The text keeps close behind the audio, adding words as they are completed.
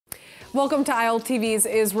Welcome to ILTV's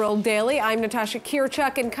Israel Daily. I'm Natasha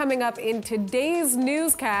Kirchuk, and coming up in today's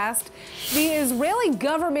newscast, the Israeli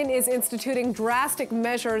government is instituting drastic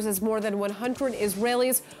measures as more than 100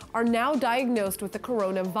 Israelis are now diagnosed with the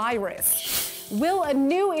coronavirus. Will a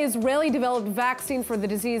new Israeli-developed vaccine for the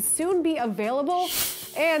disease soon be available?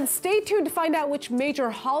 And stay tuned to find out which major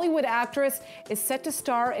Hollywood actress is set to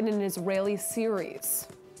star in an Israeli series.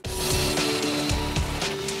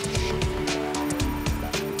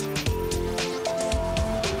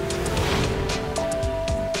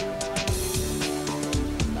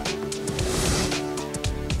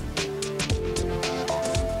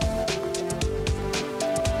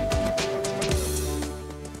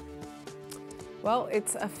 Well,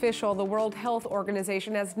 it's official. The World Health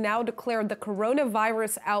Organization has now declared the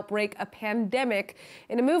coronavirus outbreak a pandemic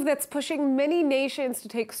in a move that's pushing many nations to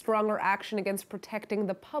take stronger action against protecting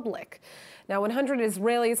the public. Now, 100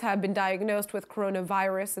 Israelis have been diagnosed with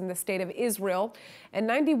coronavirus in the state of Israel, and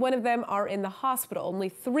 91 of them are in the hospital. Only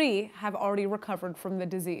 3 have already recovered from the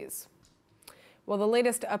disease. Well, the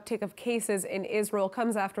latest uptick of cases in Israel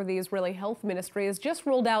comes after the Israeli Health Ministry has just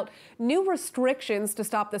rolled out new restrictions to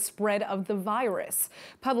stop the spread of the virus.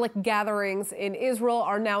 Public gatherings in Israel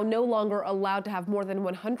are now no longer allowed to have more than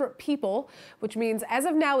 100 people, which means as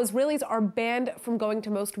of now, Israelis are banned from going to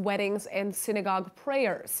most weddings and synagogue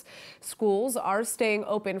prayers. Schools are staying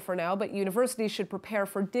open for now, but universities should prepare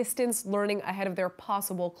for distance learning ahead of their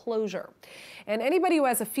possible closure. And anybody who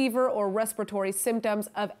has a fever or respiratory symptoms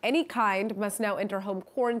of any kind must now enter home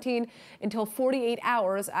quarantine until 48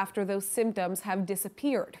 hours after those symptoms have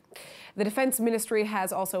disappeared. The Defense Ministry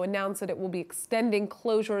has also announced that it will be extending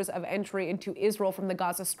closures of entry into Israel from the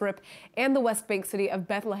Gaza Strip and the West Bank city of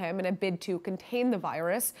Bethlehem in a bid to contain the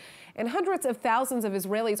virus. And hundreds of thousands of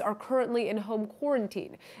Israelis are currently in home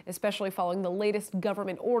quarantine, especially following the latest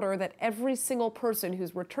government order that every single person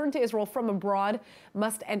who's returned to Israel from abroad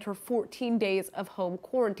must enter 14 days of home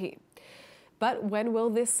quarantine. But when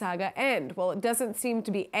will this saga end? Well, it doesn't seem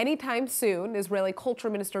to be anytime soon. Israeli Culture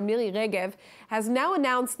Minister Miri Regev has now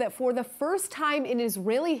announced that for the first time in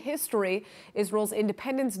Israeli history, Israel's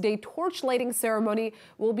Independence Day torch lighting ceremony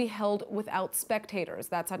will be held without spectators.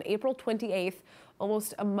 That's on April 28th,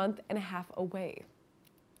 almost a month and a half away.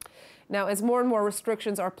 Now, as more and more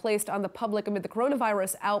restrictions are placed on the public amid the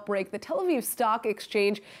coronavirus outbreak, the Tel Aviv Stock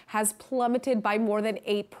Exchange has plummeted by more than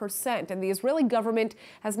 8%. And the Israeli government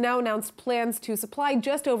has now announced plans to supply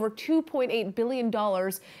just over $2.8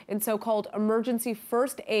 billion in so-called emergency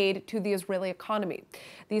first aid to the Israeli economy.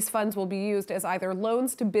 These funds will be used as either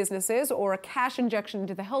loans to businesses or a cash injection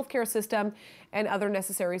into the healthcare system and other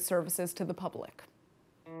necessary services to the public.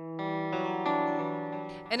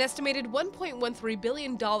 An estimated $1.13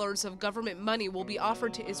 billion of government money will be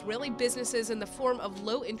offered to Israeli businesses in the form of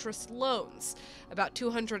low-interest loans. About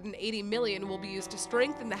 $280 million will be used to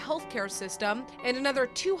strengthen the healthcare system, and another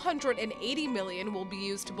 $280 million will be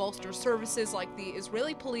used to bolster services like the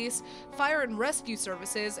Israeli police, fire and rescue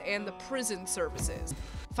services, and the prison services.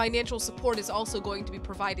 Financial support is also going to be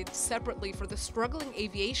provided separately for the struggling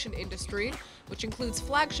aviation industry, which includes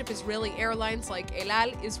flagship Israeli airlines like El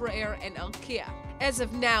Al, Israel, and Arkia. As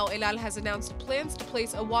of now, El Al has announced plans to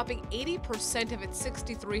place a whopping 80% of its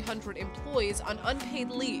 6,300 employees on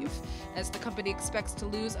unpaid leave, as the company expects to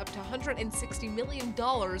lose up to $160 million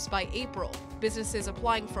by April. Businesses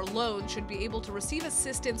applying for loans should be able to receive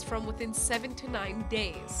assistance from within 7 to 9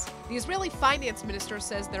 days. The Israeli finance minister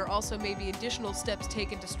says there also may be additional steps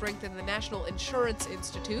taken to strengthen the National Insurance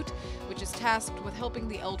Institute, which is tasked with helping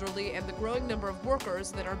the elderly and the growing number of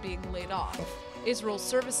workers that are being laid off. Israel's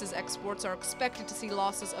services exports are expected to see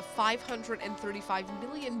losses of $535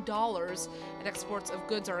 million, and exports of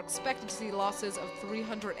goods are expected to see losses of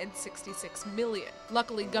 $366 million.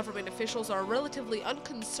 Luckily, government officials are relatively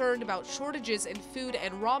unconcerned about shortages in food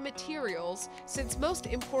and raw materials, since most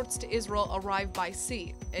imports to Israel arrive by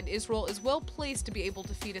sea, and Israel is well placed to be able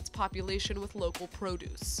to feed its population with local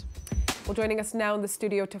produce. Well, joining us now in the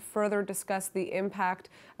studio to further discuss the impact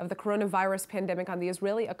of the coronavirus pandemic on the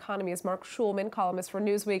Israeli economy is Mark Schulman, columnist for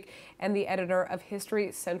Newsweek and the editor of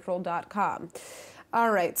HistoryCentral.com.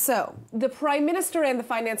 All right, so the Prime Minister and the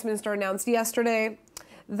Finance Minister announced yesterday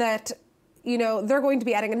that they're going to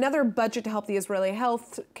be adding another budget to help the Israeli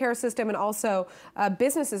health care system and also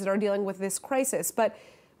businesses that are dealing with this crisis. But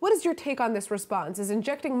what is your take on this response? Is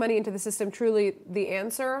injecting money into the system truly the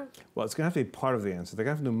answer? Well, it's going to have to be part of the answer. They're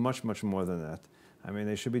going to have to do much, much more than that. I mean,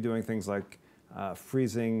 they should be doing things like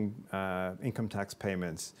freezing income tax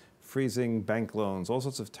payments, freezing bank loans, all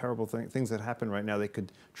sorts of terrible things that happen right now they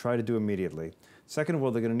could try to do immediately. Second of all,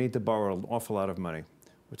 they're going to need to borrow an awful lot of money.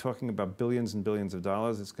 We're talking about billions and billions of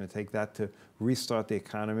dollars. It's going to take that to restart the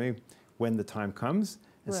economy. when the time comes,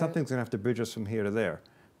 and something's going to have to bridge us from here to there.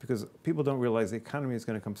 Because people don't realize the economy is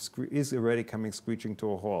going to come, is already coming screeching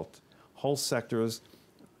to a halt. Whole sectors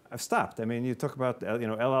have stopped. I mean, you talk about,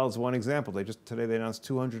 El Al is one example. Today they announced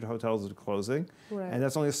 200 hotels are closing, and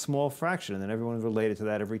that's only a small fraction. And then everyone's related to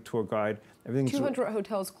that, every tour guide, everything's 200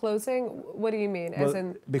 hotels closing? What do you mean?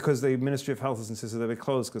 Well, because the Ministry of Health has insisted that they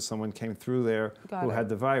close because someone came through there who had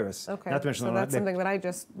the virus. Okay, not to mention so that's something that I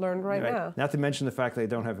just learned right now. Not to mention the fact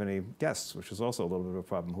they don't have any guests, which is also a little bit of a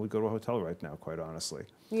problem. Who would go to a hotel right now, quite honestly?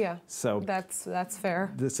 Yeah, so that's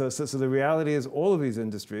fair. So the reality is all of these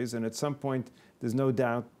industries, and at some point, there's no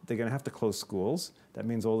doubt they're going to have to close schools. That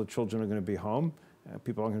means all the children are going to be home.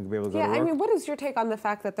 People aren't going to be able to go to work. Yeah, I mean, what is your take on the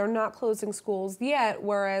fact that they're not closing schools yet,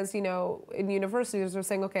 whereas, in universities they're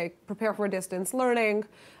saying, okay, prepare for distance learning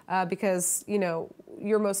because,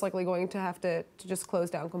 you're most likely going to have to just close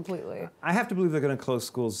down completely. I have to believe they're going to close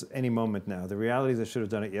schools any moment now. The reality is they should have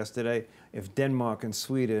done it yesterday. If Denmark and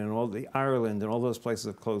Sweden and Ireland and all those places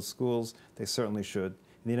have closed schools, they certainly should.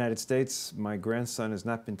 In the United States, my grandson has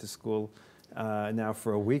not been to school now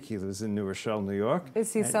for a week. He lives in New Rochelle, New York.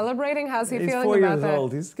 Is he celebrating? How's he feeling about that? He's 4 years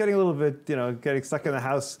old. He's getting a little bit, getting stuck in the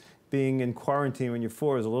house, being in quarantine when you're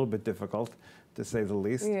 4 is a little bit difficult, to say the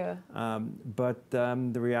least. Yeah. But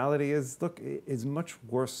the reality is, look, it's much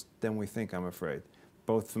worse than we think, I'm afraid,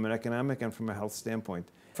 both from an economic and from a health standpoint.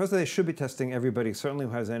 First, they should be testing everybody, certainly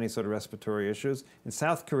who has any sort of respiratory issues. In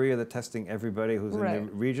South Korea, they're testing everybody who's in the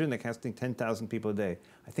region. They're testing 10,000 people a day.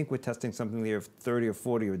 I think we're testing something there of 30 or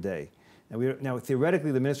 40 a day. Now,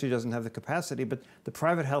 theoretically, the ministry doesn't have the capacity, but the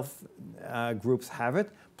private health groups have it.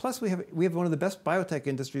 Plus, we have one of the best biotech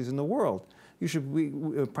industries in the world.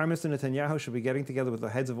 Prime Minister Netanyahu should be getting together with the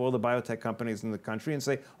heads of all the biotech companies in the country and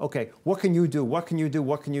say, okay, what can you do? What can you do?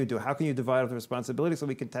 What can you do? How can you divide up the responsibility so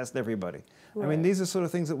we can test everybody? I mean, these are sort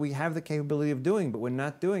of things that we have the capability of doing, but we're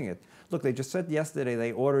not doing it. Look, they just said yesterday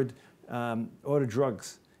they ordered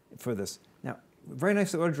drugs for this. Now, very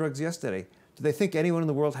nice to order drugs yesterday. Do they think anyone in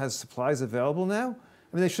the world has supplies available now?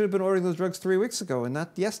 I mean, they should have been ordering those drugs 3 weeks ago and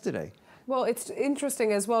not yesterday. Well, it's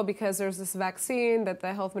interesting as well because there's this vaccine that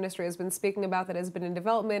the health ministry has been speaking about that has been in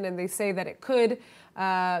development, and they say that it could,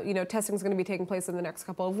 testing is going to be taking place in the next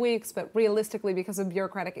couple of weeks, but realistically, because of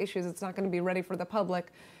bureaucratic issues, it's not going to be ready for the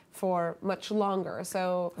public for much longer.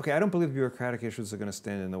 So, okay, I don't believe bureaucratic issues are going to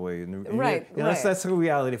stand in the way. Right. That's the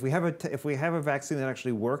reality. If we have a vaccine that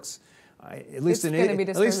actually works, at least in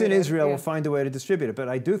Israel, we'll find a way to distribute it. But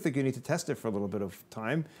I do think you need to test it for a little bit of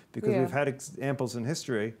time because we've had examples in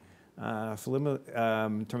history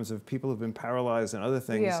in terms of people who've been paralyzed and other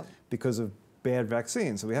things because of bad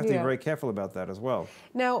vaccines. So we have to be very careful about that as well.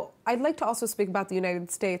 Now, I'd like to also speak about the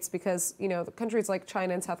United States because, the countries like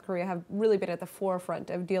China and South Korea have really been at the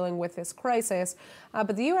forefront of dealing with this crisis.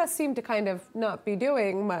 But the U.S. seemed to kind of not be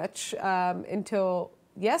doing much until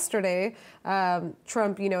yesterday.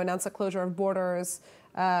 Trump, announced the closure of borders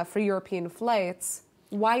for European flights.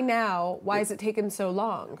 Why now? Why has it taken so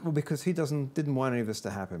long? Well, because he didn't want any of this to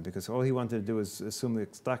happen, because all he wanted to do was assume the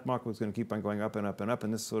stock market was going to keep on going up and up and up,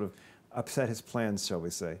 and this sort of upset his plans, shall we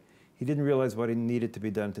say. He didn't realize what needed to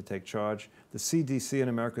be done to take charge. The CDC in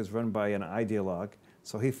America is run by an ideologue,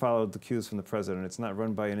 so he followed the cues from the president. It's not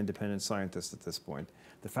run by an independent scientist at this point.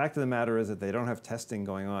 The fact of the matter is that they don't have testing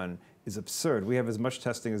going on is absurd. We have as much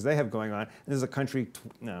testing as they have going on, and this is a country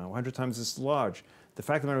 100 times as large. The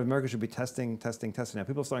fact of the matter is America should be testing. Now,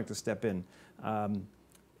 people are starting to step in.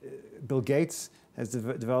 Bill Gates is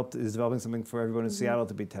developing something for everyone in Seattle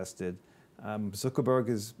to be tested. Zuckerberg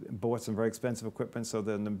has bought some very expensive equipment so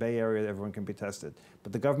that in the Bay Area everyone can be tested.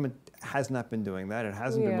 But the government has not been doing that. It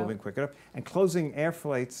hasn't been moving quick enough. And closing air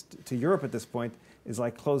flights to Europe at this point is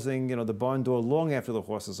like closing, the barn door long after the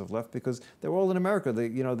horses have left, because they're all in America.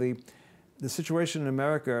 The situation in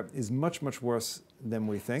America is much, much worse than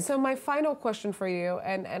we think. So my final question for you,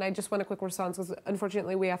 and I just want a quick response because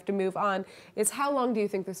unfortunately we have to move on, is how long do you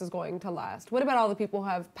think this is going to last? What about all the people who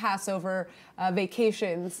have Passover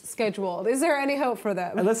vacations scheduled? Is there any hope for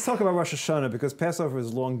them? And let's talk about Rosh Hashanah, because Passover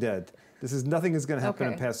is long dead. Nothing is going to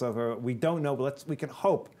happen in Passover. We don't know, but we can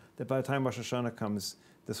hope that by the time Rosh Hashanah comes,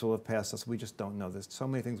 this will have passed us. We just don't know. There's so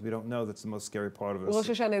many things we don't know. That's the most scary part of it. Rosh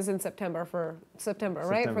Hashanah is in September,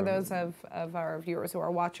 right? For those of our viewers who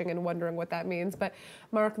are watching and wondering what that means. But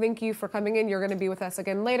Mark, thank you for coming in. You're going to be with us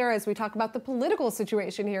again later as we talk about the political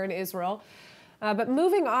situation here in Israel. But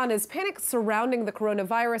moving on, as panic surrounding the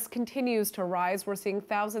coronavirus continues to rise, we're seeing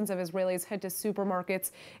thousands of Israelis head to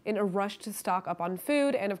supermarkets in a rush to stock up on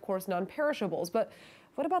food and, of course, non-perishables. But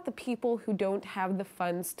What about the people who don't have the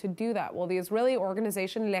funds to do that? Well, the Israeli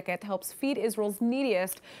organization Leket helps feed Israel's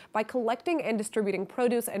neediest by collecting and distributing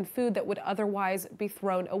produce and food that would otherwise be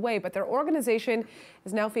thrown away. But their organization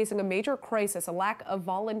is now facing a major crisis, a lack of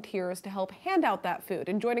volunteers to help hand out that food.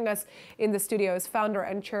 And joining us in the studio is founder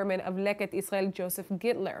and chairman of Leket Israel, Joseph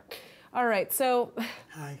Gittler. All right, so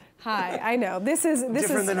Hi. Hi, I know this is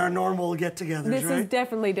Different than our normal get-togethers, This right? is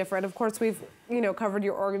definitely different. Of course, we've covered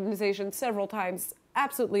your organization several times.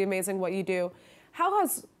 Absolutely amazing what you do. How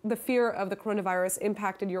has the fear of the coronavirus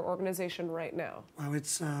impacted your organization right now? Well,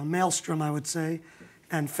 it's a maelstrom, I would say,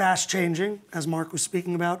 and fast-changing, as Mark was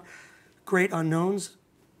speaking about. Great unknowns.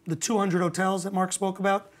 The 200 hotels that Mark spoke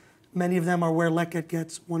about, many of them are where Leket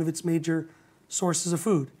gets one of its major sources of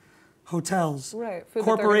food. Hotels, right. Food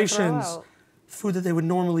corporations, food that they would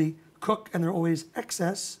normally cook, and they're always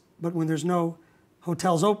excess, but when there's no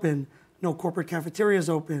hotels open, no corporate cafeterias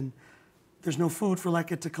open, there's no food for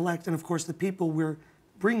Leket to collect, and of course the people we're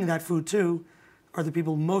bringing that food to are the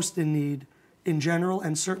people most in need in general,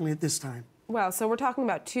 and certainly at this time. Wow, so we're talking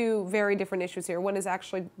about two very different issues here. One is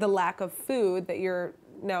actually the lack of food that you're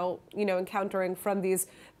now, encountering from these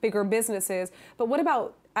bigger businesses. But what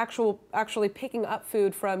about actually picking up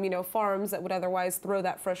food from, farms that would otherwise throw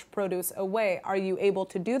that fresh produce away? Are you able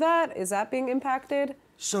to do that? Is that being impacted?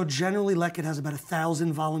 So generally, Leket has about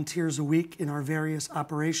 1,000 volunteers a week in our various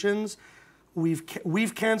operations.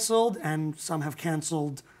 We've canceled, and some have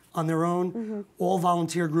canceled on their own, all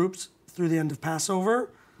volunteer groups through the end of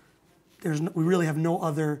Passover. We really have no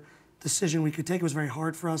other decision we could take. It was very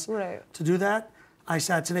hard for us to do that. I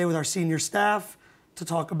sat today with our senior staff to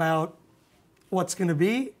talk about what's going to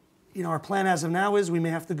be. Our plan as of now is we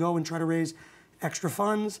may have to go and try to raise extra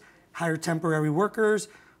funds, hire temporary workers.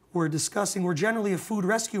 We're generally a food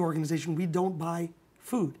rescue organization. We don't buy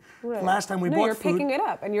food. Right. The last time we bought you're food, picking it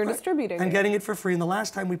up and you're distributing it. And getting it for free. And the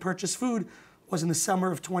last time we purchased food was in the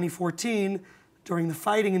summer of 2014 during the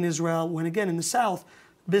fighting in Israel when, again, in the south,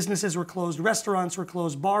 businesses were closed, restaurants were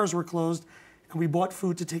closed, bars were closed, and we bought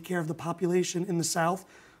food to take care of the population in the south.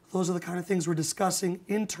 Those are the kind of things we're discussing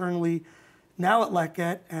internally now at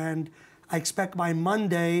Leket, and I expect by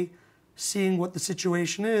Monday, seeing what the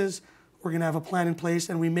situation is, we're going to have a plan in place,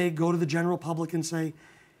 and we may go to the general public and say,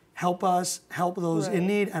 help us, help those in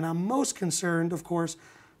need. And I'm most concerned, of course,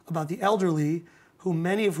 about the elderly,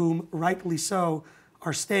 many of whom, rightly so,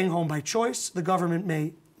 are staying home by choice. The government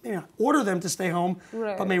may not order them to stay home,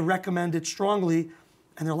 but may recommend it strongly.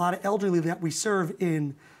 And there are a lot of elderly that we serve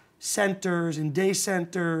in centers, in day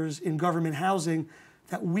centers, in government housing,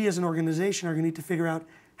 that we as an organization are going to need to figure out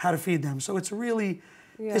how to feed them. So it's really,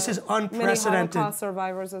 this is unprecedented. Many Holocaust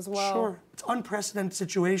survivors as well. Sure. It's an unprecedented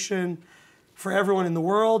situation for everyone in the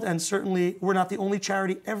world, and certainly we're not the only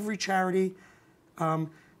charity. Every charity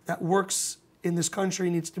that works in this country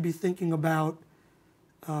needs to be thinking about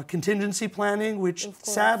contingency planning, which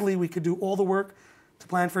sadly we could do all the work to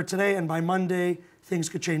plan for today, and by Monday things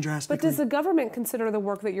could change drastically. But does the government consider the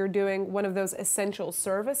work that you're doing one of those essential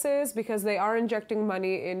services? Because they are injecting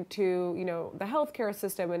money into, the healthcare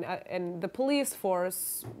system and the police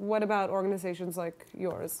force. What about organizations like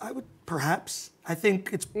yours? Perhaps. I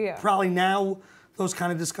think it's probably now those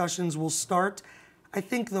kind of discussions will start. I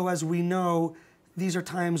think, though, as we know, these are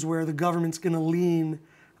times where the government's going to lean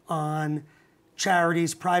on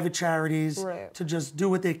charities, private charities, to just do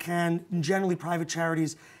what they can. And generally, private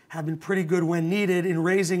charities have been pretty good when needed in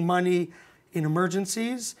raising money in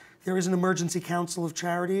emergencies. There is an emergency council of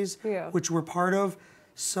charities, which we're part of.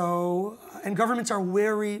 So, and governments are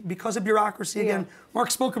wary because of bureaucracy. Again,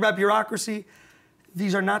 Mark spoke about bureaucracy.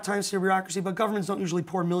 These are not times for bureaucracy, but governments don't usually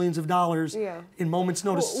pour millions of dollars in moments'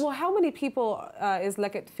 notice. Well, how many people is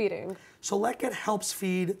Leket feeding? So Leket helps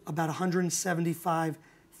feed about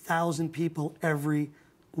 175,000 people every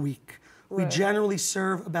week. We generally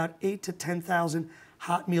serve about 8,000 to 10,000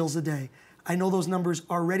 hot meals a day. I know those numbers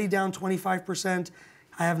are already down 25%.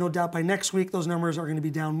 I have no doubt by next week those numbers are going to be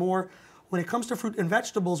down more. When it comes to fruit and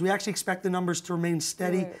vegetables, we actually expect the numbers to remain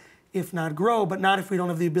steady, if not grow, but not if we don't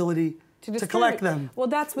have the ability to collect them. Well,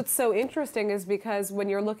 that's what's so interesting is because when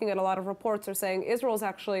you're looking at a lot of reports are saying Israel's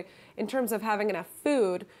actually, in terms of having enough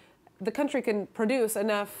food, the country can produce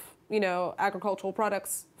enough, agricultural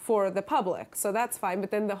products for the public. So that's fine. But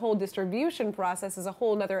then the whole distribution process is a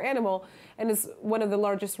whole nother animal and is one of the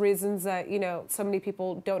largest reasons that, so many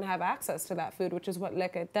people don't have access to that food, which is what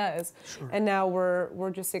Leket does. Sure. And now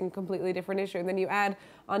we're just seeing a completely different issue. And then you add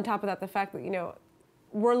on top of that the fact that,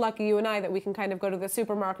 we're lucky, you and I, that we can kind of go to the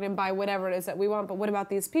supermarket and buy whatever it is that we want. But what about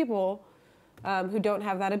these people who don't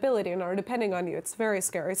have that ability and are depending on you. It's very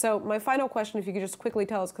scary. So my final question, if you could just quickly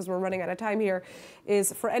tell us, because we're running out of time here,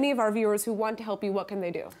 is for any of our viewers who want to help you, what can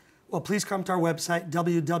they do? Well, please come to our website,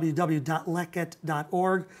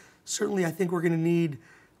 www.leket.org. Certainly, I think we're going to need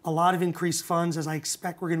a lot of increased funds, as I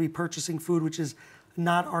expect we're going to be purchasing food, which is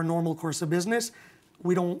not our normal course of business.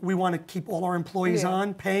 We want to keep all our employees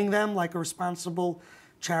on, paying them like a responsible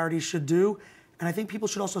charity should do. And I think people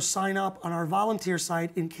should also sign up on our volunteer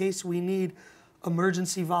site in case we need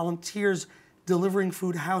emergency volunteers delivering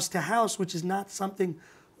food house to house, which is not something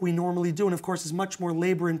we normally do. And of course, is much more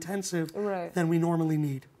labor intensive than we normally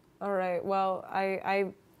need. All right. Well,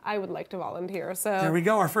 I would like to volunteer. So there we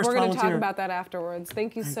go. Our first volunteer. We're going to talk about that afterwards.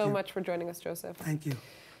 Thank you so much for joining us, Joseph. Thank you.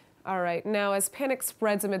 All right. Now, as panic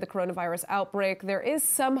spreads amid the coronavirus outbreak, there is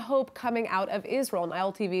some hope coming out of Israel. And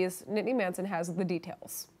ILTV's Nittany Manson has the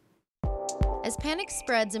details. As panic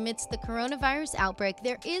spreads amidst the coronavirus outbreak,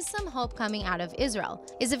 there is some hope coming out of Israel.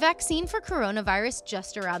 Is a vaccine for coronavirus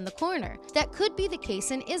just around the corner? That could be the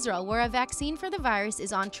case in Israel, where a vaccine for the virus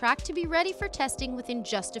is on track to be ready for testing within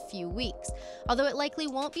just a few weeks, although it likely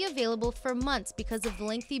won't be available for months because of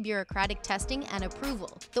lengthy bureaucratic testing and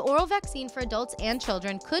approval. The oral vaccine for adults and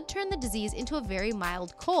children could turn the disease into a very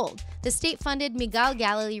mild cold. The state-funded Migal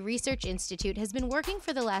Galilee Research Institute has been working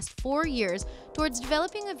for the last 4 years towards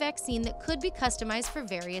developing a vaccine that could be customized for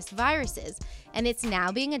various viruses, and it's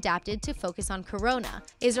now being adapted to focus on corona.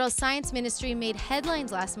 Israel's science ministry made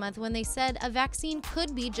headlines last month when they said a vaccine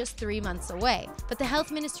could be just 3 months away, but the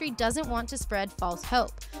health ministry doesn't want to spread false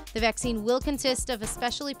hope. The vaccine will consist of a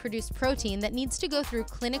specially produced protein that needs to go through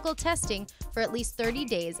clinical testing for at least 30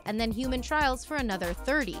 days and then human trials for another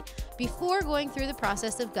 30 before going through the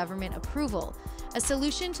process of government approval. A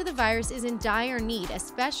solution to the virus is in dire need,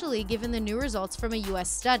 especially given the new results from a U.S.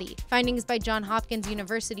 study. Findings by Johns Hopkins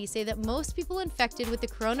University say that most people infected with the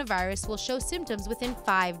coronavirus will show symptoms within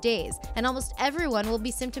 5 days, and almost everyone will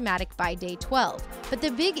be symptomatic by day 12. But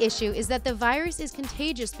the big issue is that the virus is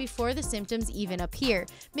contagious before the symptoms even appear,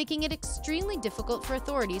 making it extremely difficult for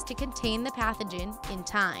authorities to contain the pathogen in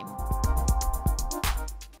time.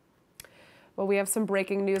 Well, we have some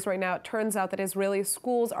breaking news right now. It turns out that Israeli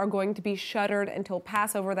schools are going to be shuttered until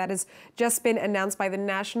Passover. That has just been announced by the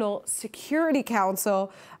National Security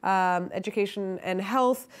Council. Education and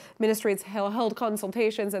Health Ministries held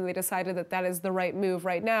consultations, and they decided that that is the right move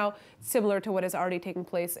right now, similar to what is already taking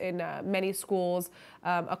place in many schools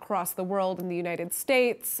across the world, in the United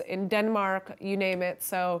States, in Denmark, you name it.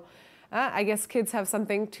 So I guess kids have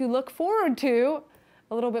something to look forward to.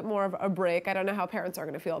 A little bit more of a break. I don't know how parents are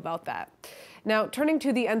going to feel about that. Now, turning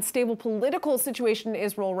to the unstable political situation in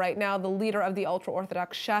Israel right now, the leader of the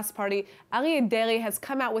ultra-Orthodox Shas party, Aryeh Deri, has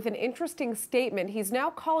come out with an interesting statement. He's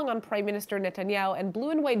now calling on Prime Minister Netanyahu and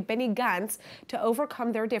blue and white Benny Gantz to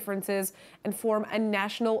overcome their differences and form a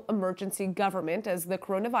national emergency government as the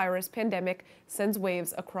coronavirus pandemic sends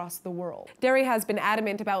waves across the world. Deri has been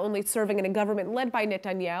adamant about only serving in a government led by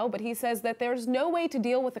Netanyahu, but he says that there's no way to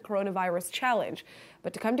deal with the coronavirus challenge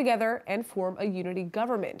but to come together and form a unity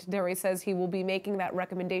government. Deri says he will be making that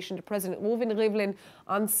recommendation to President Reuven Rivlin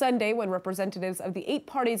on Sunday when representatives of the 8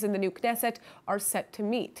 parties in the new Knesset are set to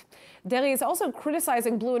meet. Deri is also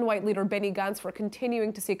criticizing blue and white leader Benny Gantz for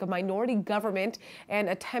continuing to seek a minority government and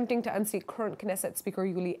attempting to unseat current Knesset Speaker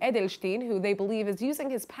Yuli Edelstein, who they believe is using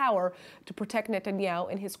his power to protect Netanyahu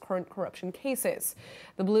in his current corruption cases.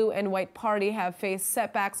 The blue and white party have faced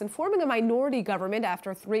setbacks in forming a minority government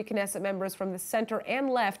after 3 Knesset members from the center and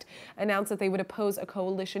left announced that they would oppose a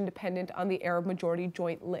coalition dependent on the Arab majority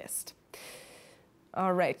joint list.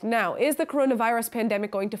 All right. Now, is the coronavirus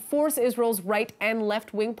pandemic going to force Israel's right and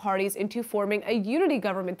left-wing parties into forming a unity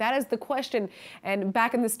government? That is the question. And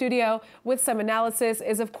back in the studio with some analysis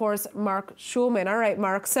is, of course, Mark Schulman. All right,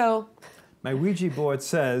 Mark. So my Ouija board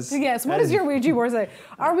says... Yes, what does your Ouija board say?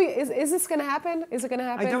 Is this going to happen? Is it going to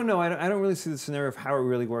happen? I don't know. I don't really see the scenario of how it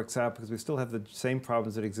really works out because we still have the same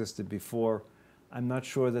problems that existed before. I'm not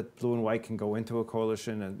sure that blue and white can go into a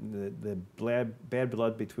coalition, and the bad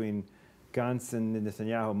blood between Gantz and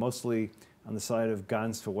Netanyahu, mostly on the side of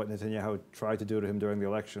Gantz for what Netanyahu tried to do to him during the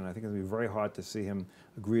election. I think it'll be very hard to see him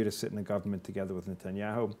agree to sit in the government together with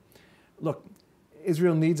Netanyahu. Look,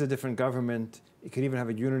 Israel needs a different government. It could even have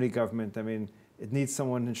a unity government. I mean, it needs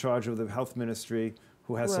someone in charge of the health ministry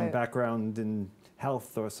who has some background in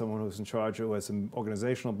health, or someone who's in charge who has some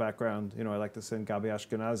organizational background. You know, I like to send Gabi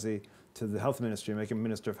Ashkenazi to the health ministry, make him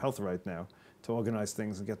Minister of Health right now, to organize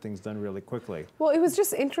things and get things done really quickly. Well, it was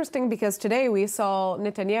just interesting because today we saw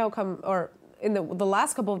Netanyahu in the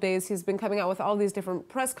last couple of days, he's been coming out with all these different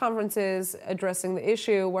press conferences addressing the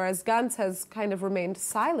issue, whereas Gantz has kind of remained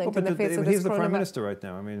silent in the face of this. He's the prime minister right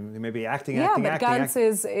now. I mean, he may be acting. Gantz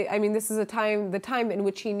is. I mean, this is the time in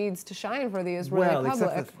which he needs to shine for the Israeli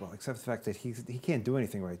public. Except the fact that he can't do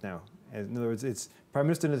anything right now. In other words, it's Prime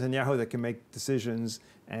Minister Netanyahu that can make decisions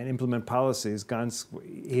and implement policies. Gantz,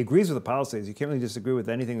 he agrees with the policies. You can't really disagree with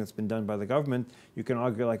anything that's been done by the government. You can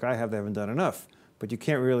argue, like I have, they haven't done enough. But you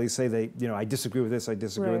can't really say I disagree with this, I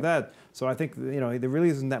disagree with that. So I think, there really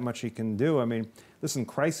isn't that much he can do. I mean, listen,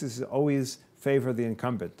 crises always favor the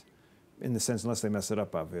incumbent, in the sense, unless they mess it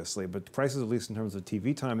up, obviously. But crises, at least in terms of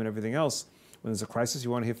TV time and everything else, when there's a crisis,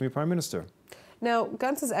 you want to hear from your Prime Minister. Now,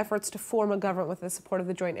 Gantz's efforts to form a government with the support of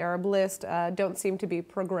the Joint Arab List don't seem to be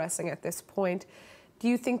progressing at this point. Do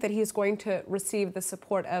you think that he's going to receive the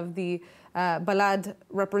support of the Balad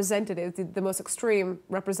representatives, the most extreme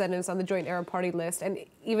representatives on the Joint Arab Party list? And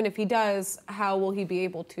even if he does, how will he be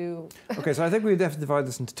able to... Okay, so I think we have to divide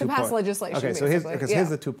this into two parts. To pass legislation, okay, so basically. here's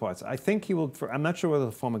the two parts. I think he will... I'm not sure whether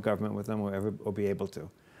he'll form a government with them or ever will be able to.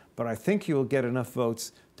 But I think he will get enough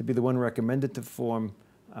votes to be the one recommended to form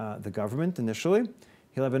the government initially.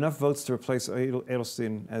 He'll have enough votes to replace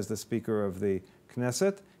Edelstein as the Speaker of the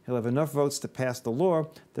Knesset. He'll have enough votes to pass the law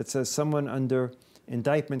that says someone under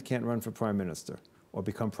indictment can't run for Prime Minister or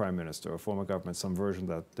become Prime Minister or form a government, some version of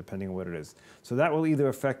that, depending on what it is. So that will either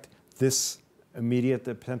affect this immediate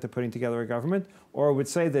attempt at putting together a government, or it would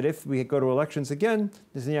say that if we go to elections again,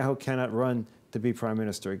 Netanyahu cannot run to be Prime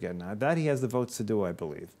Minister again. Now, that he has the votes to do, I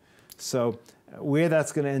believe. So where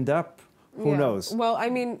that's going to end up, who knows? Well, I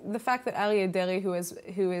mean, the fact that Ali Deri, who is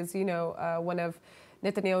one of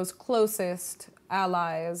Netanyahu's closest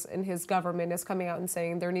allies in his government, is coming out and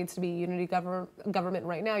saying there needs to be unity government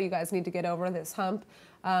right now. You guys need to get over this hump.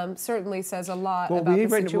 Certainly says a lot about the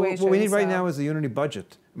situation. What we need right now is a unity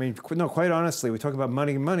budget. I mean, no, quite honestly, we talk about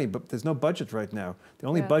money, but there's no budget right now. The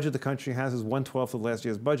only budget the country has is 1/12 of last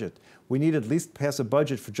year's budget. We need at least pass a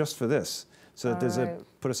budget just for this, so that there's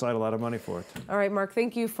put aside a lot of money for it. All right, Mark,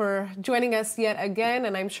 thank you for joining us yet again,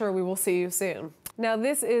 and I'm sure we will see you soon. Now,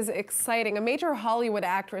 this is exciting. A major Hollywood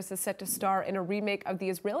actress is set to star in a remake of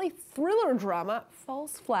the Israeli thriller drama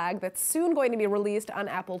False Flag that's soon going to be released on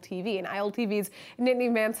Apple TV. And ILTV's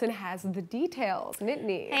Nittany Manson has the details.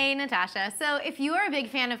 Nittany. Hey, Natasha. So if you are a big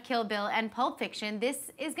fan of Kill Bill and Pulp Fiction,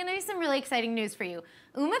 this is going to be some really exciting news for you.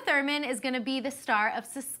 Uma Thurman is going to be the star of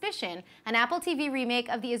Suspicion, an Apple TV remake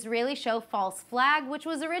of the Israeli show False Flag, which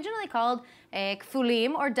was originally called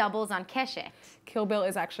Kfulim, or Doubles on Keshet. Kill Bill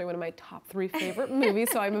is actually one of my top 3 favorite movies,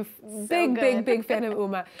 so I'm a big fan of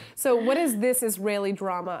Uma. So what is this Israeli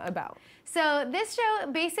drama about? So this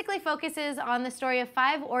show basically focuses on the story of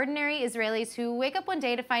 5 ordinary Israelis who wake up one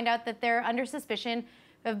day to find out that they're under suspicion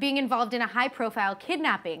of being involved in a high-profile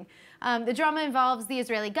kidnapping. The drama involves the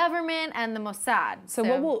Israeli government and the Mossad. So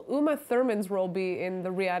what will Uma Thurman's role be in the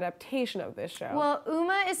readaptation of this show? Well,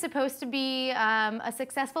 Uma is supposed to be a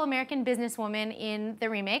successful American businesswoman in the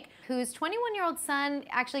remake whose 21-year-old son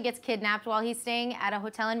actually gets kidnapped while he's staying at a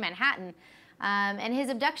hotel in Manhattan. And his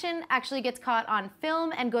abduction actually gets caught on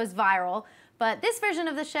film and goes viral. But this version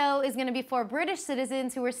of the show is going to be for British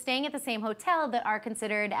citizens who are staying at the same hotel that are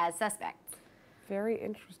considered as suspects. Very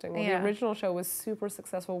interesting. Well, the original show was super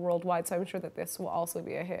successful worldwide, so I'm sure that this will also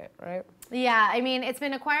be a hit, right? Yeah, I mean, it's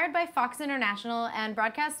been acquired by Fox International and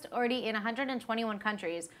broadcast already in 121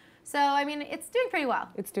 countries. So, I mean, it's doing pretty well.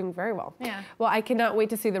 It's doing very well. Yeah. Well, I cannot wait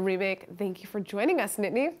to see the remake. Thank you for joining us,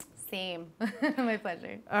 Nittany. Same. My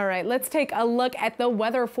pleasure. All right, let's take a look at the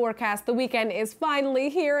weather forecast. The weekend is finally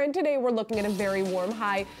here, and today we're looking at a very warm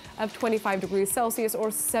high of 25 degrees Celsius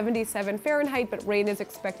or 77 Fahrenheit, but rain is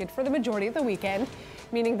expected for the majority of the weekend,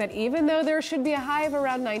 meaning that even though there should be a high of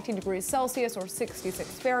around 19 degrees Celsius or 66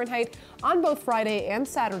 Fahrenheit on both Friday and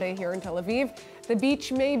Saturday here in Tel Aviv, the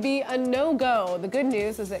beach may be a no-go. The good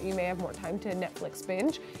news is that you may have more time to Netflix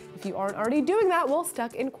binge. If you aren't already doing that, well,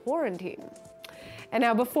 stuck in quarantine. And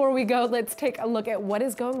now before we go, let's take a look at what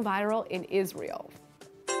is going viral in Israel.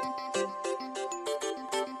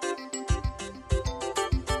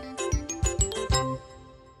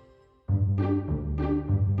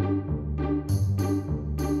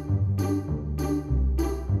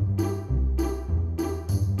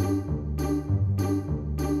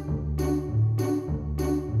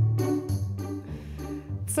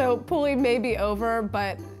 So Purim may be over,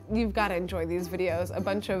 but you've got to enjoy these videos. A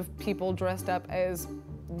bunch of people dressed up as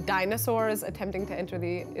dinosaurs attempting to enter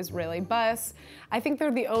the Israeli bus. I think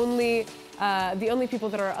they're the only people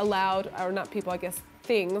that are allowed, or not people, I guess,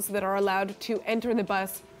 things that are allowed to enter the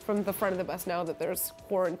bus from the front of the bus now that there's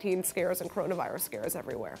quarantine scares and coronavirus scares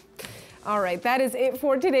everywhere. All right, that is it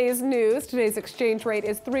for today's news. Today's exchange rate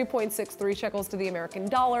is 3.63 shekels to the American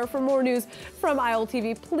dollar. For more news from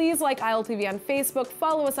ILTV, please like ILTV on Facebook,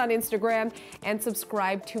 follow us on Instagram, and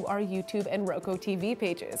subscribe to our YouTube and Roku TV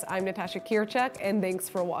pages. I'm Natasha Kirchak, and thanks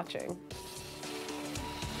for watching.